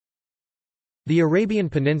The Arabian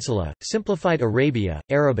Peninsula, simplified Arabia,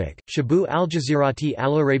 Arabic, Shabu al-Jazirati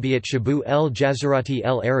al-Arabiat Shabu el-Jazirati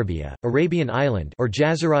el-Arabia, Arabian Island or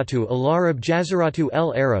Jaziratu al-Arab Jaziratu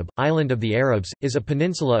el-Arab, Island of the Arabs, is a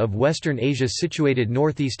peninsula of Western Asia situated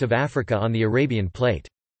northeast of Africa on the Arabian Plate.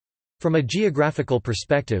 From a geographical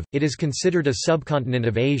perspective, it is considered a subcontinent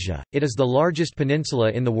of Asia. It is the largest peninsula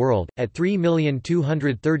in the world at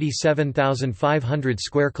 3,237,500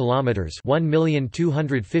 square kilometers,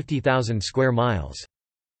 1,250,000 square miles.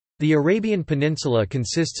 The Arabian Peninsula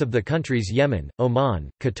consists of the countries Yemen, Oman,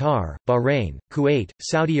 Qatar, Bahrain, Kuwait,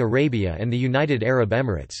 Saudi Arabia and the United Arab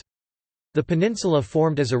Emirates. The peninsula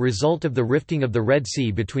formed as a result of the rifting of the Red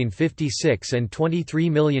Sea between 56 and 23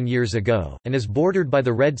 million years ago, and is bordered by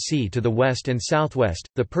the Red Sea to the west and southwest,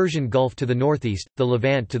 the Persian Gulf to the northeast, the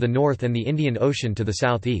Levant to the north and the Indian Ocean to the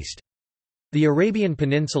southeast. The Arabian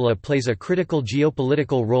Peninsula plays a critical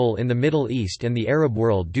geopolitical role in the Middle East and the Arab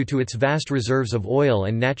world due to its vast reserves of oil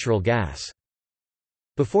and natural gas.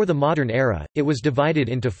 Before the modern era, it was divided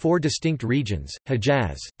into four distinct regions: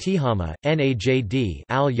 Hejaz, Tihama, Najd,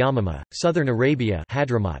 al-Yamama, Southern Arabia,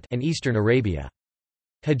 Hadramaut, and Eastern Arabia.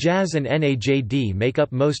 Hejaz and Najd make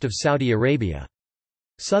up most of Saudi Arabia.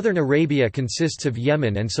 Southern Arabia consists of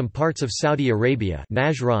Yemen and some parts of Saudi Arabia,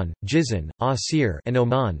 Najran, Jizan, Asir, and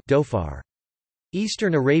Oman, Dhofar.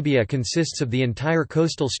 Eastern Arabia consists of the entire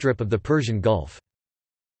coastal strip of the Persian Gulf.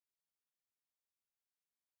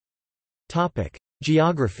 Topic: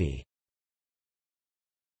 Geography.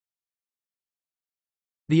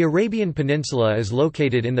 The Arabian Peninsula is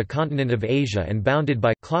located in the continent of Asia and bounded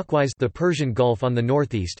by clockwise the Persian Gulf on the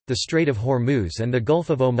northeast, the Strait of Hormuz and the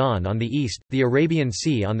Gulf of Oman on the east, the Arabian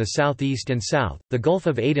Sea on the southeast and south, the Gulf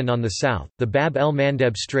of Aden on the south, the Bab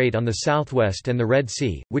el-Mandeb Strait on the southwest and the Red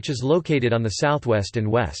Sea, which is located on the southwest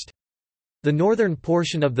and west. The northern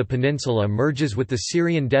portion of the peninsula merges with the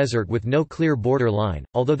Syrian desert with no clear border line,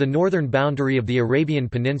 although the northern boundary of the Arabian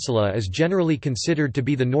Peninsula is generally considered to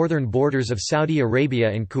be the northern borders of Saudi Arabia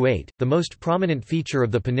and Kuwait. The most prominent feature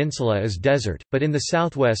of the peninsula is desert, but in the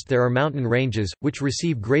southwest there are mountain ranges, which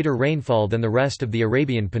receive greater rainfall than the rest of the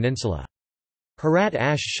Arabian Peninsula. Harat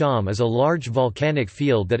ash-Sham is a large volcanic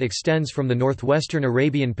field that extends from the northwestern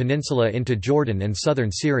Arabian Peninsula into Jordan and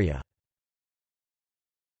southern Syria.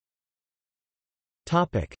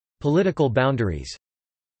 Political boundaries.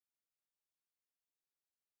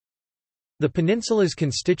 The peninsula's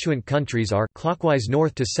constituent countries are clockwise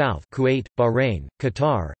north to south Kuwait, Bahrain,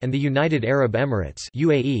 Qatar, and the United Arab Emirates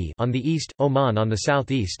 (UAE) on the east, Oman on the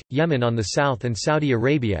southeast, Yemen on the south and Saudi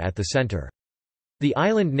Arabia at the center. The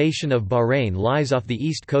island nation of Bahrain lies off the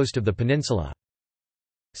east coast of the peninsula.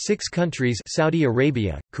 6 countries Saudi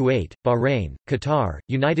Arabia, Kuwait, Bahrain, Qatar,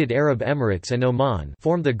 United Arab Emirates and Oman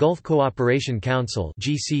form the Gulf Cooperation Council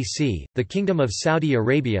 (GCC). The Kingdom of Saudi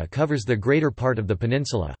Arabia covers the greater part of the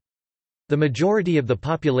peninsula. The majority of the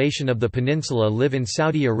population of the peninsula live in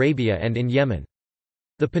Saudi Arabia and in Yemen.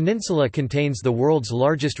 The peninsula contains the world's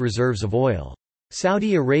largest reserves of oil.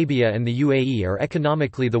 Saudi Arabia and the UAE are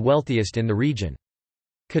economically the wealthiest in the region.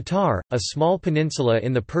 Qatar, a small peninsula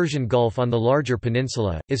in the Persian Gulf on the larger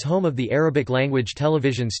peninsula, is home of the Arabic-language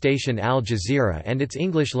television station Al Jazeera and its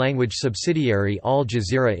English-language subsidiary Al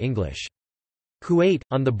Jazeera English. Kuwait,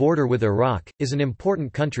 on the border with Iraq, is an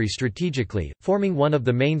important country strategically, forming one of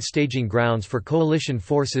the main staging grounds for coalition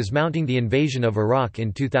forces mounting the invasion of Iraq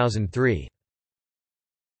in 2003.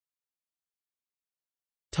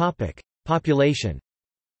 Population.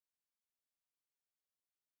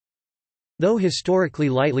 Though historically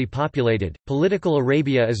lightly populated, political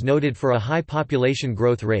Arabia is noted for a high population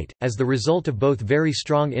growth rate, as the result of both very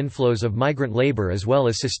strong inflows of migrant labor as well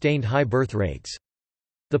as sustained high birth rates.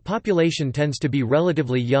 The population tends to be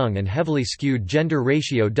relatively young and heavily skewed gender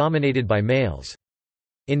ratio dominated by males.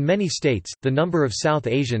 In many states, the number of South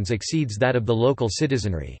Asians exceeds that of the local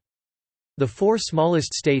citizenry. The 4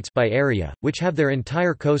 smallest states by area, which have their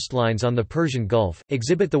entire coastlines on the Persian Gulf,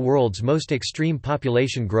 exhibit the world's most extreme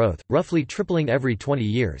population growth, roughly tripling every 20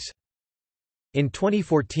 years. In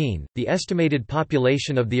 2014, the estimated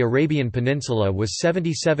population of the Arabian Peninsula was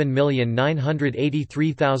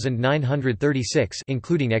 77,983,936,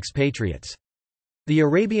 including expatriates. The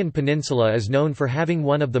Arabian Peninsula is known for having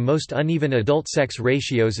one of the most uneven adult sex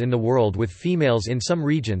ratios in the world, with females in some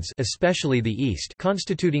regions, especially the east,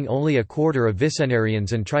 constituting only a quarter of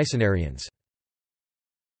vicenarians and tricenarians.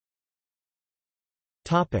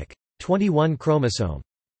 21 chromosome.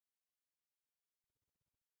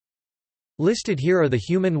 Listed here are the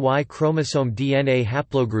human Y chromosome DNA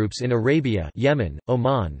haplogroups in Arabia, Yemen,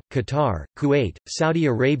 Oman, Qatar, Kuwait, Saudi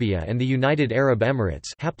Arabia and the United Arab Emirates.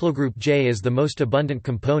 Haplogroup J is the most abundant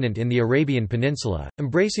component in the Arabian Peninsula,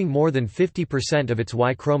 embracing more than 50% of its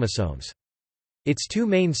Y chromosomes. Its two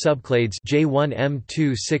main subclades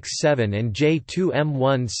J1M267 and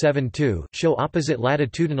J2M172 show opposite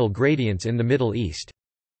latitudinal gradients in the Middle East.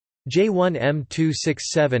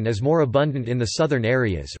 J1M267 is more abundant in the southern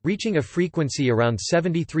areas, reaching a frequency around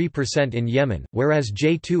 73% in Yemen, whereas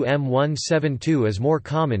J2M172 is more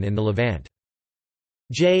common in the Levant.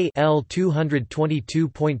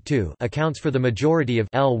 L222.2 accounts for the majority of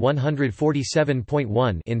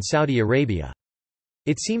L147.1 in Saudi Arabia.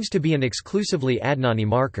 It seems to be an exclusively Adnani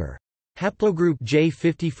marker. Haplogroup J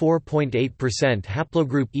 54.8%,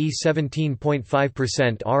 haplogroup E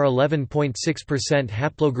 17.5%, R 11.6%,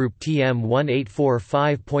 haplogroup TM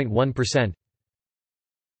 1845.1%.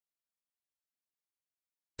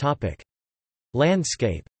 Topic: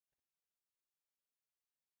 Landscape.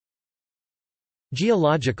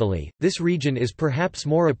 Geologically, this region is perhaps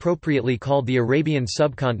more appropriately called the Arabian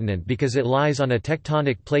subcontinent because it lies on a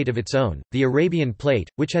tectonic plate of its own, the Arabian Plate,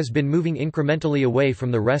 which has been moving incrementally away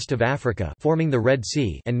from the rest of Africa, forming the Red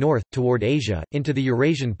Sea, and north, toward Asia, into the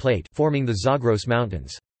Eurasian Plate, forming the Zagros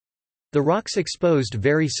Mountains. The rocks exposed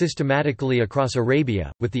vary systematically across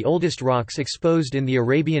Arabia, with the oldest rocks exposed in the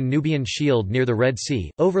Arabian-Nubian Shield near the Red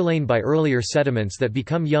Sea, overlain by earlier sediments that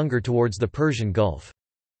become younger towards the Persian Gulf.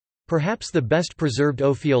 Perhaps the best preserved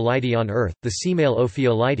ophiolite on Earth, the Seamale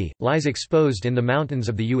ophiolite, lies exposed in the mountains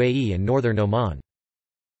of the UAE and northern Oman.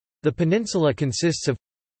 The peninsula consists of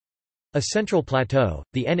a central plateau,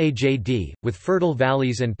 the Najd, with fertile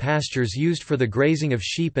valleys and pastures used for the grazing of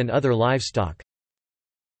sheep and other livestock.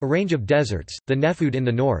 A range of deserts, the Nefud in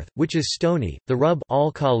the north, which is stony, the Rub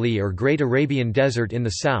al-Khali or Great Arabian Desert in the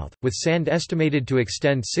south, with sand estimated to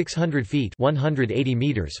extend 600 feet 180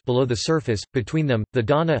 meters below the surface, between them, the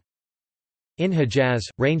Dana. In Hejaz,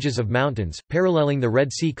 ranges of mountains, paralleling the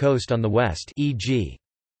Red Sea coast on the west, e.g.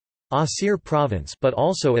 Asir province, but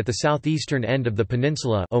also at the southeastern end of the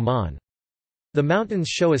peninsula, Oman. The mountains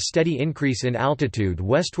show a steady increase in altitude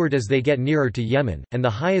westward as they get nearer to Yemen, and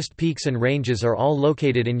the highest peaks and ranges are all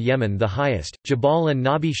located in Yemen. The highest, Jabal and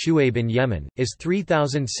Nabi Shuaib in Yemen, is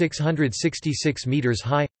 3,666 meters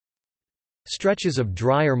high. Stretches of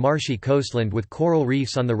dry or marshy coastland with coral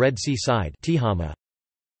reefs on the Red Sea side, Tihama.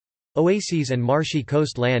 Oases and marshy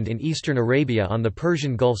coastland in eastern Arabia on the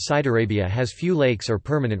Persian Gulf side. Arabia has few lakes or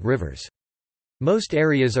permanent rivers. Most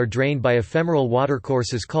areas are drained by ephemeral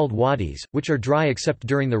watercourses called wadis, which are dry except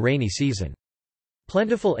during the rainy season.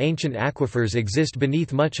 Plentiful ancient aquifers exist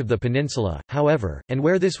beneath much of the peninsula, however, and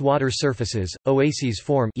where this water surfaces, oases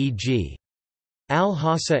form, e.g.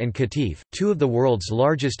 Al-Hassa and Qatif, two of the world's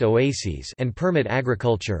largest oases, and permit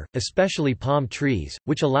agriculture, especially palm trees,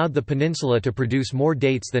 which allowed the peninsula to produce more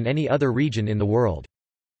dates than any other region in the world.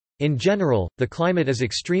 In general, the climate is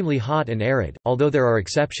extremely hot and arid, although there are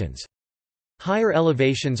exceptions. Higher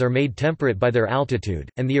elevations are made temperate by their altitude,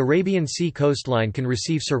 and the Arabian Sea coastline can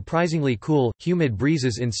receive surprisingly cool, humid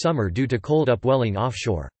breezes in summer due to cold upwelling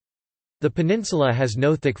offshore. The peninsula has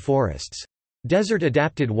no thick forests.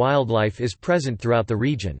 Desert-adapted wildlife is present throughout the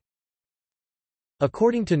region.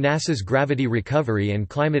 According to NASA's Gravity Recovery and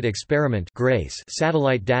Climate Experiment (GRACE)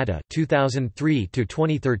 satellite data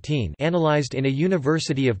 2003-2013 analyzed in a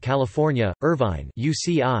University of California, Irvine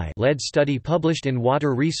 (UCI) led study published in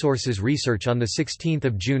Water Resources Research on 16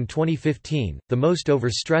 June 2015, the most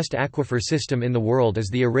overstressed aquifer system in the world is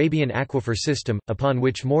the Arabian Aquifer System, upon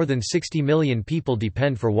which more than 60 million people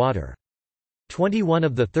depend for water. 21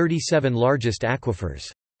 of the 37 largest aquifers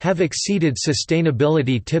have exceeded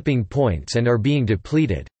sustainability tipping points and are being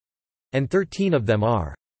depleted, and 13 of them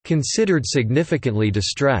are considered significantly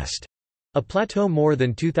distressed. A plateau more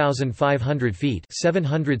than 2,500 feet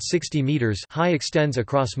 (760 meters) high extends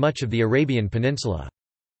across much of the Arabian Peninsula.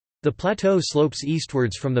 The plateau slopes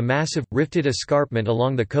eastwards from the massive, rifted escarpment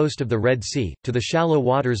along the coast of the Red Sea, to the shallow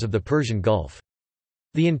waters of the Persian Gulf.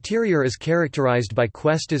 The interior is characterized by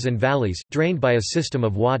cuestas and valleys, drained by a system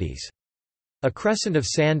of wadis. A crescent of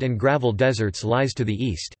sand and gravel deserts lies to the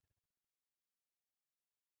east.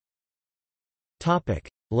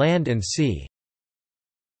 Land and sea.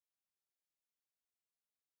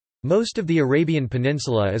 Most of the Arabian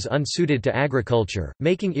Peninsula is unsuited to agriculture,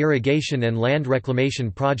 making irrigation and land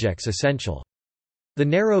reclamation projects essential. The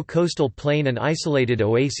narrow coastal plain and isolated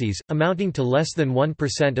oases, amounting to less than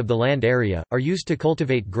 1% of the land area, are used to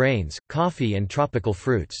cultivate grains, coffee and tropical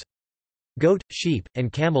fruits. Goat, sheep,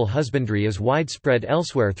 and camel husbandry is widespread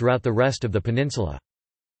elsewhere throughout the rest of the peninsula.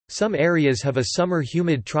 Some areas have a summer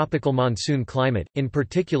humid tropical monsoon climate, in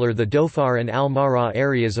particular the Dhofar and Al-Mar'a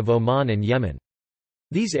areas of Oman and Yemen.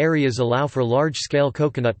 These areas allow for large-scale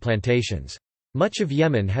coconut plantations. Much of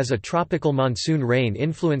Yemen has a tropical monsoon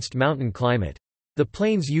rain-influenced mountain climate. The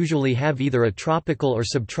plains usually have either a tropical or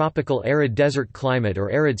subtropical arid desert climate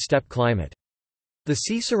or arid steppe climate. The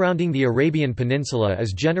sea surrounding the Arabian Peninsula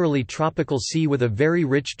is generally tropical sea with a very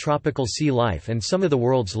rich tropical sea life and some of the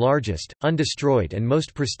world's largest, undestroyed and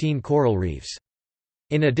most pristine coral reefs.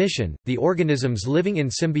 In addition, the organisms living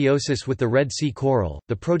in symbiosis with the Red Sea coral,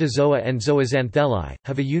 the protozoa and zooxanthellae,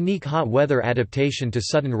 have a unique hot weather adaptation to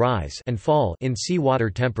sudden rise and fall in sea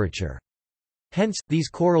water temperature. Hence, these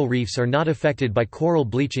coral reefs are not affected by coral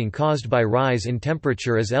bleaching caused by rise in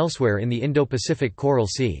temperature as elsewhere in the Indo-Pacific Coral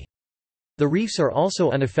Sea. The reefs are also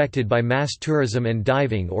unaffected by mass tourism and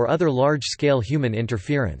diving or other large-scale human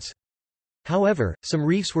interference. However, some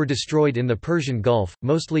reefs were destroyed in the Persian Gulf,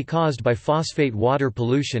 mostly caused by phosphate water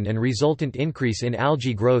pollution and resultant increase in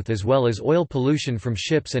algae growth as well as oil pollution from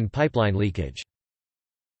ships and pipeline leakage.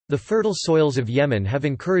 The fertile soils of Yemen have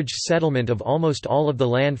encouraged settlement of almost all of the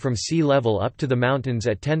land from sea level up to the mountains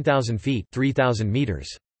at 10,000 feet (3,000 meters).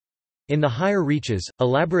 In the higher reaches,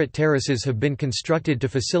 elaborate terraces have been constructed to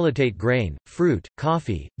facilitate grain, fruit,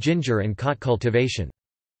 coffee, ginger and khat cultivation.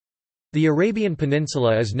 The Arabian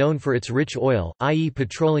Peninsula is known for its rich oil, i.e.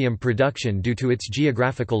 petroleum production due to its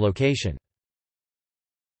geographical location.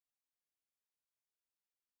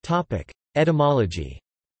 Etymology.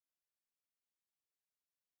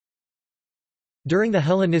 During the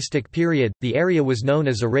Hellenistic period, the area was known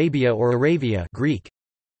as Arabia or Aravia Greek.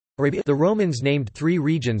 The Romans named 3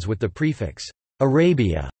 regions with the prefix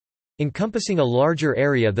Arabia, encompassing a larger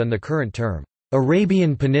area than the current term,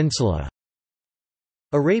 Arabian Peninsula.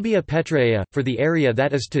 Arabia Petraea, for the area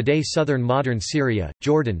that is today southern modern Syria,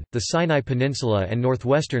 Jordan, the Sinai Peninsula and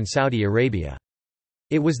northwestern Saudi Arabia.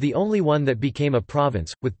 It was the only one that became a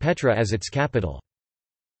province, with Petra as its capital.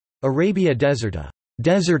 Arabia Deserta,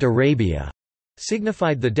 Desert Arabia,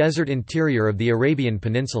 signified the desert interior of the Arabian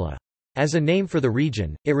Peninsula. As a name for the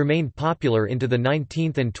region, it remained popular into the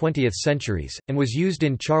 19th and 20th centuries, and was used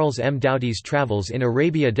in Charles M. Doughty's Travels in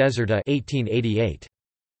Arabia Deserta 1888.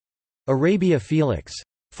 Arabia Felix,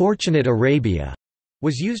 Fortunate Arabia,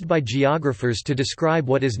 was used by geographers to describe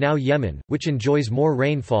what is now Yemen, which enjoys more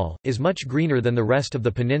rainfall, is much greener than the rest of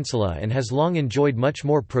the peninsula and has long enjoyed much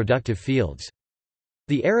more productive fields.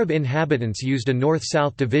 The Arab inhabitants used a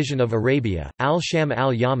north-south division of Arabia, al-Sham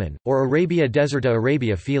al-Yaman, or Arabia Deserta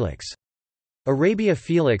Arabia Felix. Arabia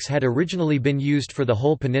Felix had originally been used for the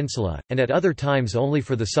whole peninsula, and at other times only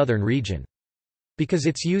for the southern region. Because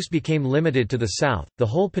its use became limited to the south, the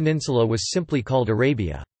whole peninsula was simply called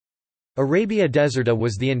Arabia. Arabia Deserta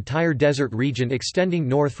was the entire desert region extending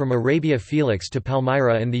north from Arabia Felix to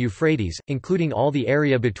Palmyra and the Euphrates, including all the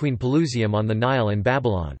area between Pelusium on the Nile and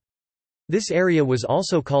Babylon. This area was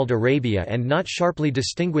also called Arabia and not sharply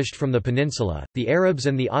distinguished from the peninsula. The Arabs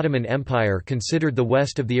and the Ottoman Empire considered the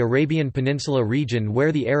west of the Arabian Peninsula region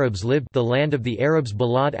where the Arabs lived the land of the Arabs,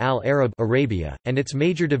 Balad al-Arab Arabia, and its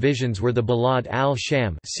major divisions were the Balad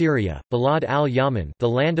al-Sham Syria, Balad al-Yaman the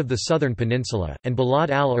land of the southern peninsula, and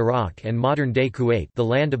Balad al-Iraq and modern-day Kuwait the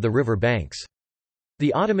land of the river banks.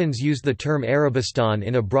 The Ottomans used the term Arabistan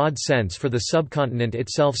in a broad sense for the subcontinent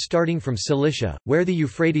itself, starting from Cilicia, where the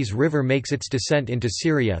Euphrates River makes its descent into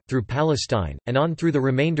Syria, through Palestine, and on through the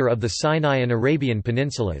remainder of the Sinai and Arabian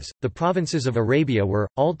peninsulas. The provinces of Arabia were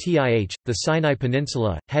Al-Tih, the Sinai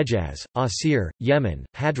Peninsula, Hejaz, Asir, Yemen,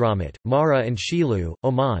 Hadramut, Mara and Shilu,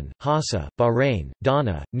 Oman, Hassa, Bahrain,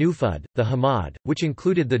 Dana, Nufud, the Hamad, which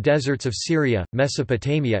included the deserts of Syria,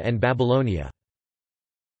 Mesopotamia, and Babylonia.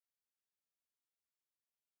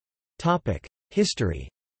 History.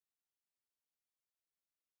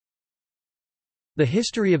 The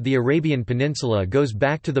history of the Arabian Peninsula goes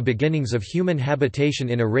back to the beginnings of human habitation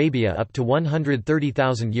in Arabia up to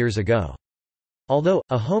 130,000 years ago. Although,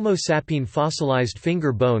 a Homo sapien fossilized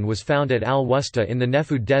finger bone was found at Al-Wusta in the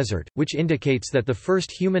Nefud Desert, which indicates that the first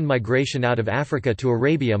human migration out of Africa to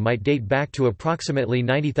Arabia might date back to approximately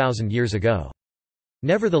 90,000 years ago.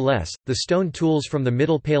 Nevertheless, the stone tools from the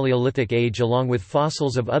Middle Paleolithic age along with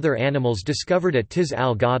fossils of other animals discovered at Tiz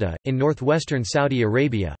al-Ghada, in northwestern Saudi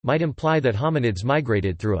Arabia, might imply that hominids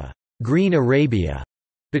migrated through a «green Arabia»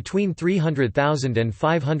 between 300,000 and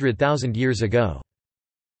 500,000 years ago.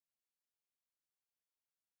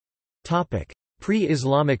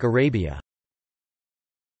 Pre-Islamic Arabia.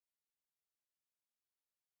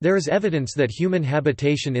 There is evidence that human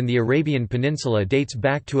habitation in the Arabian Peninsula dates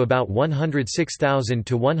back to about 106,000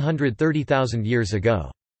 to 130,000 years ago.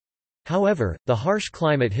 However, the harsh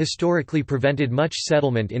climate historically prevented much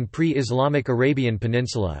settlement in pre-Islamic Arabian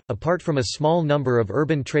Peninsula, apart from a small number of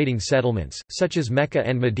urban trading settlements, such as Mecca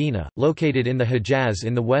and Medina, located in the Hejaz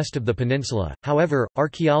in the west of the peninsula. However,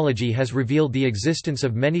 archaeology has revealed the existence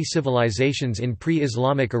of many civilizations in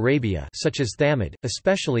pre-Islamic Arabia, such as Thamud,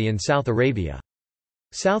 especially in South Arabia.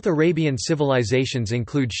 South Arabian civilizations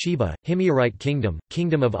include Sheba, Himyarite Kingdom,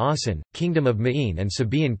 Kingdom of Asan, Kingdom of Ma'in and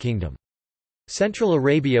Sabaean Kingdom. Central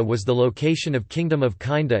Arabia was the location of Kingdom of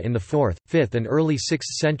Kinda in the 4th, 5th and early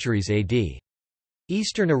 6th centuries AD.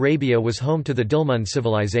 Eastern Arabia was home to the Dilmun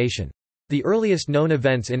civilization. The earliest known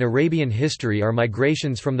events in Arabian history are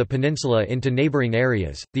migrations from the peninsula into neighboring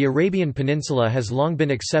areas. The Arabian Peninsula has long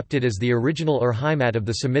been accepted as the original Urheimat of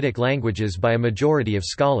the Semitic languages by a majority of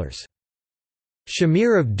scholars.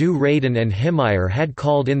 Shamir of Du-Raden and Himyar had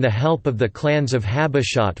called in the help of the clans of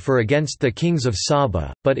Habashat for against the kings of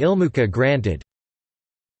Saba, but Ilmuka granted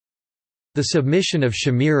the submission of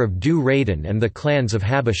Shamir of Du-Raden and the clans of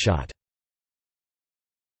Habashat.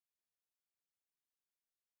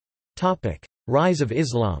 Rise of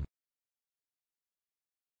Islam.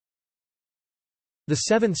 The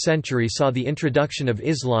 7th century saw the introduction of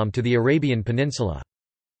Islam to the Arabian Peninsula.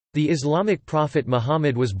 The Islamic prophet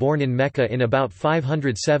Muhammad was born in Mecca in about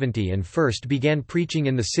 570 and first began preaching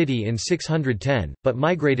in the city in 610, but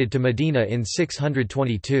migrated to Medina in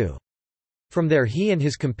 622. From there he and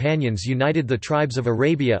his companions united the tribes of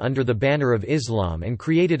Arabia under the banner of Islam and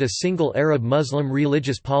created a single Arab-Muslim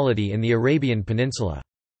religious polity in the Arabian Peninsula.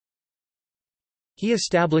 He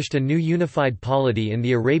established a new unified polity in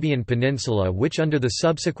the Arabian Peninsula which under the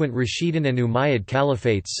subsequent Rashidun and Umayyad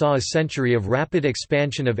caliphates saw a century of rapid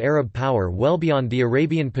expansion of Arab power well beyond the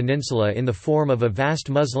Arabian Peninsula in the form of a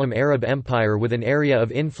vast Muslim Arab empire with an area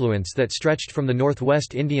of influence that stretched from the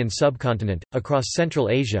northwest Indian subcontinent, across Central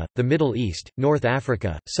Asia, the Middle East, North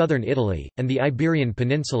Africa, southern Italy, and the Iberian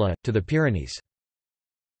Peninsula, to the Pyrenees.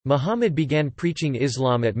 Muhammad began preaching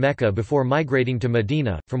Islam at Mecca before migrating to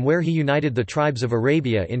Medina, from where he united the tribes of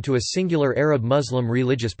Arabia into a singular Arab-Muslim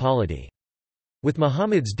religious polity. With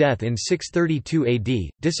Muhammad's death in 632 AD,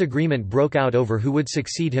 disagreement broke out over who would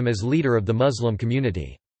succeed him as leader of the Muslim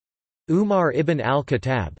community. Umar ibn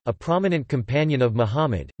al-Khattab, a prominent companion of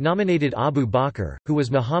Muhammad, nominated Abu Bakr, who was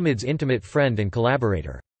Muhammad's intimate friend and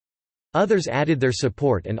collaborator. Others added their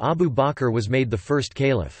support and Abu Bakr was made the first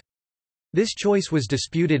caliph. This choice was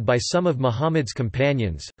disputed by some of Muhammad's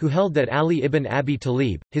companions, who held that Ali ibn Abi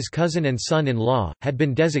Talib, his cousin and son-in-law, had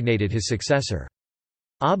been designated his successor.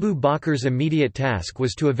 Abu Bakr's immediate task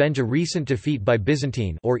was to avenge a recent defeat by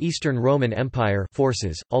Byzantine or Eastern Roman Empire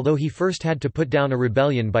forces, although he first had to put down a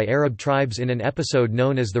rebellion by Arab tribes in an episode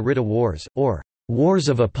known as the Ridda Wars, or Wars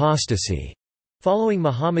of Apostasy. Following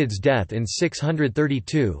Muhammad's death in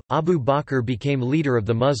 632, Abu Bakr became leader of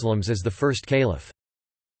the Muslims as the first caliph.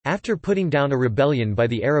 After putting down a rebellion by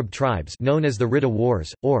the Arab tribes known as the Ridda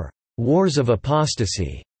Wars, or Wars of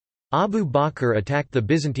Apostasy, Abu Bakr attacked the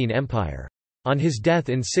Byzantine Empire. On his death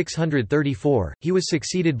in 634, he was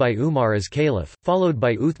succeeded by Umar as caliph, followed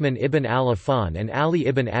by Uthman ibn al-Affan and Ali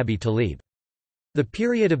ibn Abi Talib. The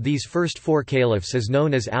period of these first four caliphs is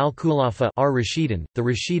known as al-Khulafa ar-Rashidun, the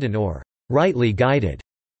Rashidun or rightly guided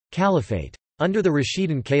caliphate. Under the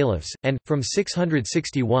Rashidun caliphs, and, from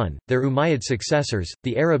 661, their Umayyad successors,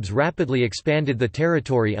 the Arabs rapidly expanded the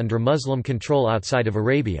territory under Muslim control outside of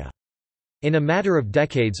Arabia. In a matter of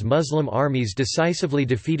decades Muslim armies decisively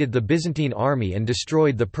defeated the Byzantine army and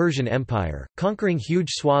destroyed the Persian Empire, conquering huge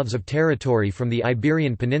swaths of territory from the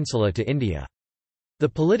Iberian Peninsula to India. The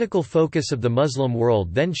political focus of the Muslim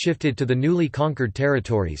world then shifted to the newly conquered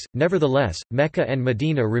territories. Nevertheless, Mecca and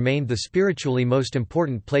Medina remained the spiritually most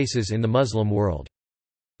important places in the Muslim world.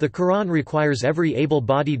 The Quran requires every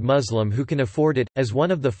able-bodied Muslim who can afford it, as one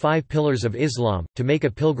of the 5 pillars of Islam, to make a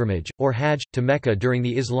pilgrimage, or hajj, to Mecca during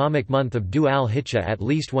the Islamic month of Dhu al-Hijjah at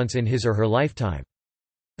least once in his or her lifetime.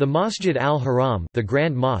 The Masjid al-Haram, the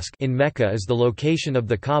Grand Mosque in Mecca, is the location of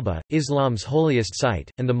the Kaaba, Islam's holiest site,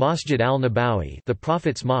 and the Masjid al-Nabawi, the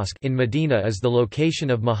Prophet's Mosque in Medina, is the location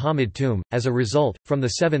of Muhammad's tomb. As a result, from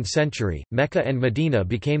the 7th century, Mecca and Medina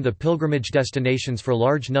became the pilgrimage destinations for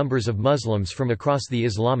large numbers of Muslims from across the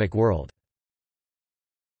Islamic world.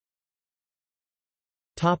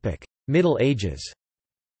 Topic: Middle Ages.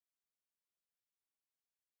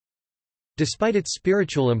 Despite its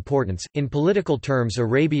spiritual importance, in political terms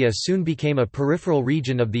Arabia soon became a peripheral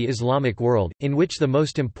region of the Islamic world, in which the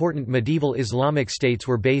most important medieval Islamic states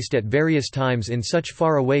were based at various times in such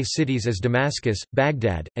far-away cities as Damascus,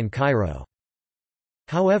 Baghdad, and Cairo.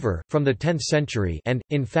 However, from the 10th century and,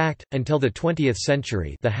 in fact, until the 20th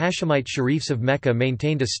century the Hashemite Sharifs of Mecca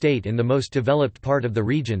maintained a state in the most developed part of the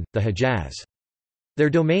region, the Hejaz. Their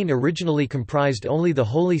domain originally comprised only the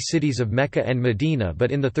holy cities of Mecca and Medina,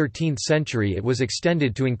 but in the 13th century it was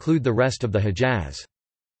extended to include the rest of the Hejaz.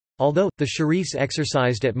 Although, the Sharifs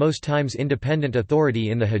exercised at most times independent authority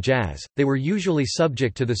in the Hejaz, they were usually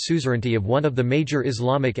subject to the suzerainty of one of the major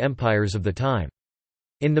Islamic empires of the time.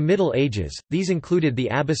 In the Middle Ages, these included the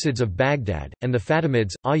Abbasids of Baghdad, and the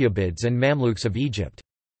Fatimids, Ayyubids and Mamluks of Egypt.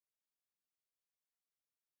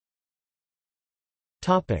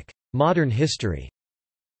 Modern history.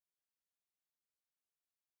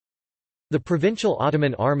 The Provincial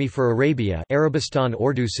Ottoman Army for Arabia Arabistan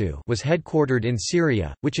Ordusu was headquartered in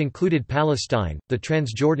Syria, which included Palestine, the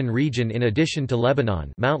Transjordan region in addition to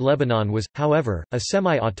Lebanon. Mount Lebanon was, however, a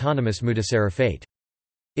semi-autonomous mutasarrifate.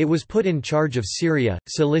 It was put in charge of Syria,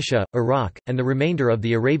 Cilicia, Iraq, and the remainder of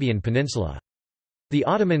the Arabian Peninsula. The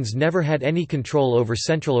Ottomans never had any control over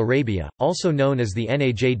Central Arabia, also known as the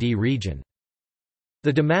Najd region.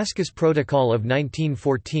 The Damascus Protocol of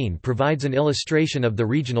 1914 provides an illustration of the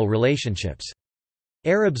regional relationships.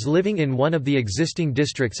 Arabs living in one of the existing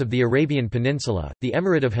districts of the Arabian Peninsula, the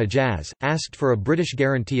Emirate of Hejaz, asked for a British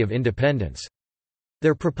guarantee of independence.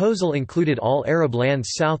 Their proposal included all Arab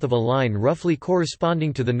lands south of a line roughly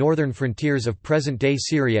corresponding to the northern frontiers of present-day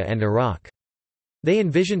Syria and Iraq. They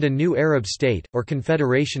envisioned a new Arab state, or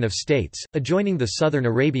confederation of states, adjoining the southern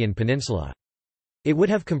Arabian Peninsula. It would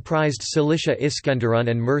have comprised Cilicia Iskenderun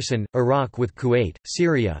and Mersin, Iraq with Kuwait,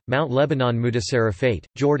 Syria, Mount Lebanon Mutasarrifate,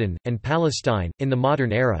 Jordan, and Palestine. In the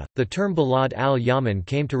modern era, the term Balad al-Yaman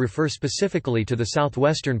came to refer specifically to the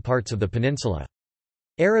southwestern parts of the peninsula.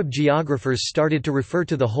 Arab geographers started to refer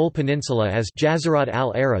to the whole peninsula as Jazirat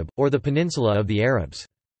al-Arab, or the Peninsula of the Arabs.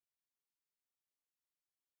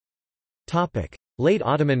 Late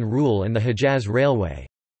Ottoman rule and the Hejaz Railway.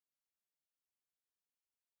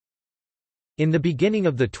 In the beginning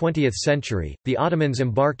of the 20th century, the Ottomans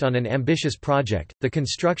embarked on an ambitious project, the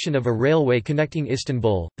construction of a railway connecting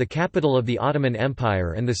Istanbul, the capital of the Ottoman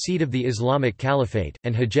Empire and the seat of the Islamic Caliphate,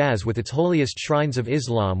 and Hejaz with its holiest shrines of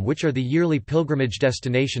Islam, which are the yearly pilgrimage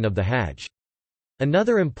destination of the Hajj.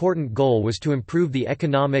 Another important goal was to improve the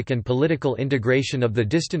economic and political integration of the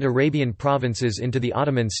distant Arabian provinces into the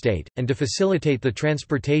Ottoman state, and to facilitate the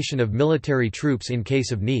transportation of military troops in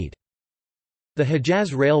case of need. The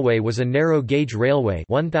Hejaz Railway was a narrow-gauge railway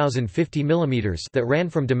 1,050 mm that ran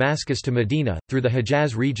from Damascus to Medina, through the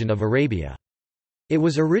Hejaz region of Arabia. It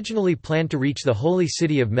was originally planned to reach the holy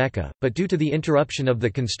city of Mecca, but due to the interruption of the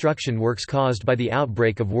construction works caused by the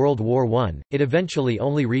outbreak of World War I, it eventually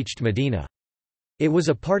only reached Medina. It was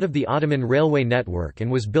a part of the Ottoman railway network and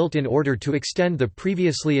was built in order to extend the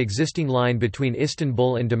previously existing line between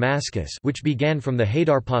Istanbul and Damascus, which began from the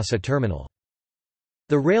Haydarpasa terminal.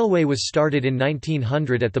 The railway was started in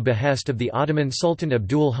 1900 at the behest of the Ottoman Sultan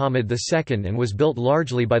Abdul Hamid II and was built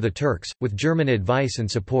largely by the Turks, with German advice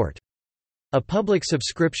and support. A public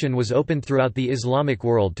subscription was opened throughout the Islamic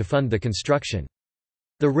world to fund the construction.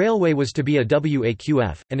 The railway was to be a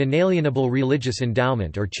waqf, an inalienable religious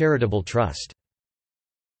endowment or charitable trust.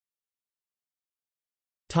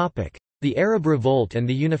 The Arab Revolt and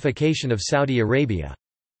the unification of Saudi Arabia.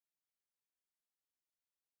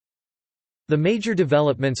 The major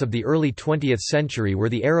developments of the early 20th century were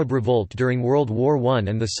the Arab Revolt during World War I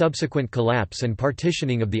and the subsequent collapse and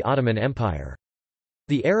partitioning of the Ottoman Empire.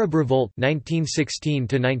 The Arab Revolt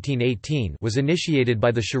 1916–1918 was initiated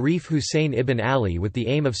by the Sharif Hussein ibn Ali with the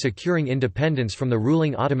aim of securing independence from the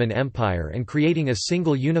ruling Ottoman Empire and creating a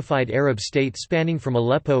single unified Arab state spanning from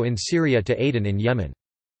Aleppo in Syria to Aden in Yemen.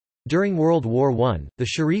 During World War I, the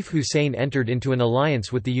Sharif Hussein entered into an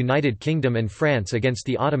alliance with the United Kingdom and France against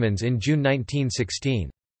the Ottomans in June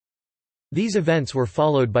 1916. These events were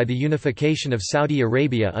followed by the unification of Saudi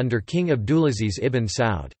Arabia under King Abdulaziz ibn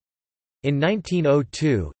Saud. In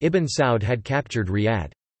 1902, Ibn Saud had captured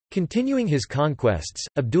Riyadh. Continuing his conquests,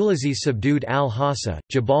 Abdulaziz subdued Al-Hassa,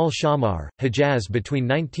 Jabal Shammar, Hejaz between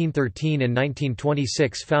 1913 and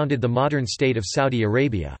 1926 founded the modern state of Saudi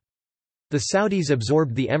Arabia. The Saudis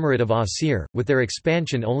absorbed the Emirate of Asir, with their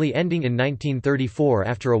expansion only ending in 1934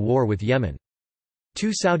 after a war with Yemen.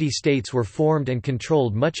 Two Saudi states were formed and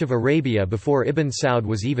controlled much of Arabia before Ibn Saud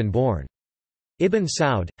was even born. Ibn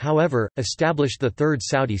Saud, however, established the third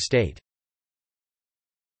Saudi state.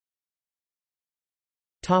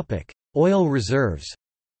 Oil reserves.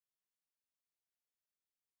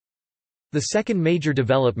 The second major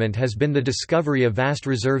development has been the discovery of vast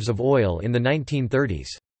reserves of oil in the 1930s.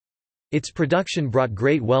 Its production brought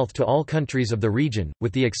great wealth to all countries of the region,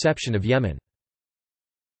 with the exception of Yemen.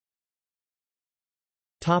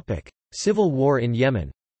 Civil War in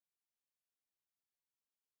Yemen.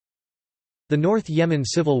 The North Yemen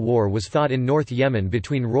Civil War was fought in North Yemen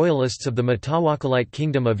between royalists of the Mutawakkilite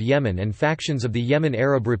Kingdom of Yemen and factions of the Yemen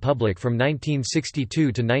Arab Republic from 1962 to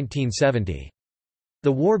 1970.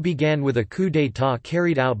 The war began with a coup d'état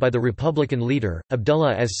carried out by the Republican leader,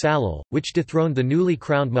 Abdullah as-Salal, which dethroned the newly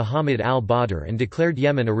crowned Muhammad al-Badr and declared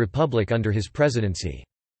Yemen a republic under his presidency.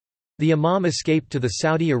 The Imam escaped to the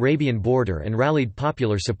Saudi Arabian border and rallied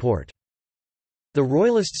popular support. The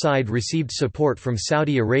royalist side received support from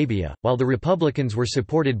Saudi Arabia, while the Republicans were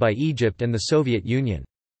supported by Egypt and the Soviet Union.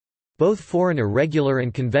 Both foreign irregular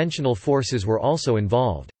and conventional forces were also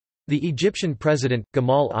involved. The Egyptian president,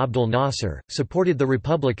 Gamal Abdel Nasser, supported the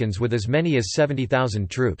Republicans with as many as 70,000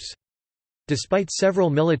 troops. Despite several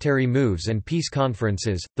military moves and peace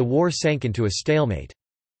conferences, the war sank into a stalemate.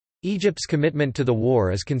 Egypt's commitment to the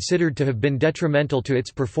war is considered to have been detrimental to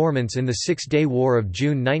its performance in the Six-Day War of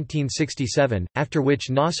June 1967, after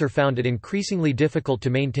which Nasser found it increasingly difficult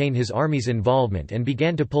to maintain his army's involvement and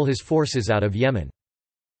began to pull his forces out of Yemen.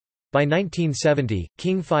 By 1970,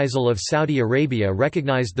 King Faisal of Saudi Arabia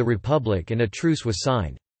recognized the republic and a truce was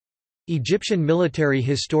signed. Egyptian military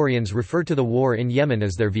historians refer to the war in Yemen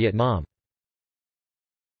as their Vietnam.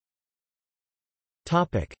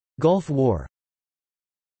 Gulf War.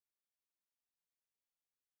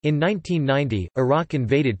 In 1990, Iraq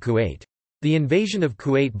invaded Kuwait. The invasion of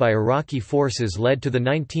Kuwait by Iraqi forces led to the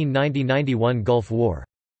 1990–91 Gulf War.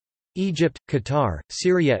 Egypt, Qatar,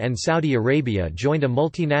 Syria and Saudi Arabia joined a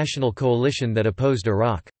multinational coalition that opposed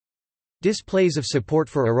Iraq. Displays of support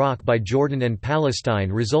for Iraq by Jordan and Palestine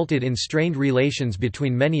resulted in strained relations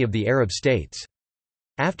between many of the Arab states.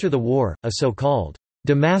 After the war, a so-called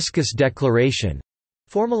Damascus Declaration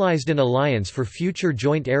formalized an alliance for future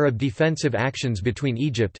joint Arab defensive actions between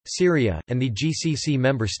Egypt, Syria, and the GCC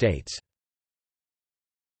member states.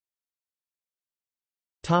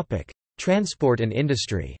 Transport and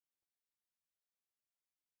industry.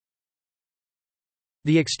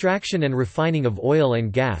 The extraction and refining of oil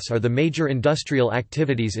and gas are the major industrial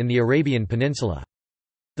activities in the Arabian Peninsula.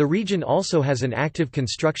 The region also has an active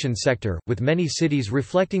construction sector, with many cities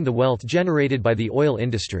reflecting the wealth generated by the oil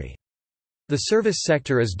industry. The service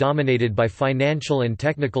sector is dominated by financial and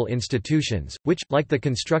technical institutions, which, like the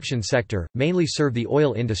construction sector, mainly serve the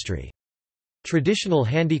oil industry. Traditional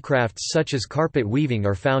handicrafts such as carpet weaving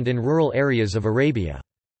are found in rural areas of Arabia.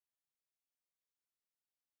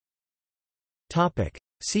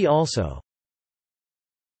 See also: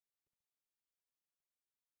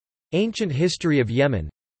 Ancient history of Yemen,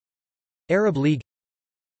 Arab League,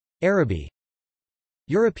 Araby,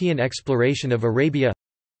 European exploration of Arabia,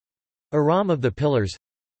 Aram of the Pillars,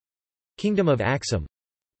 Kingdom of Aksum,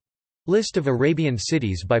 List of Arabian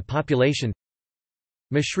cities by population,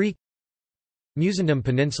 Mashriq, Musandam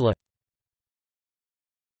Peninsula.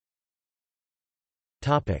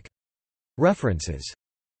 References.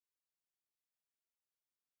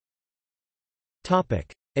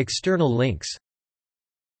 External links.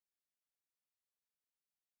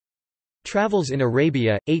 Travels in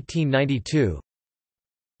Arabia, 1892.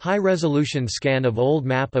 High-resolution scan of old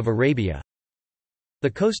map of Arabia. The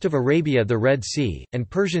coast of Arabia, the Red Sea, and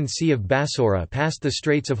Persian Sea of Bassora past the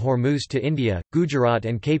Straits of Hormuz to India, Gujarat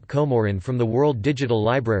and Cape Comorin from the World Digital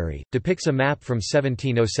Library, depicts a map from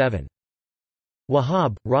 1707.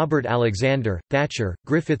 Wahab, Robert Alexander, Thatcher,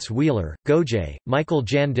 Griffiths Wheeler, Gojay, Michael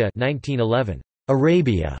Jan de 1911.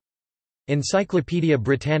 Arabia. Encyclopædia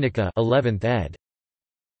Britannica 11th ed.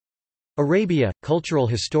 Arabia, Cultural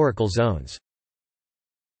Historical Zones.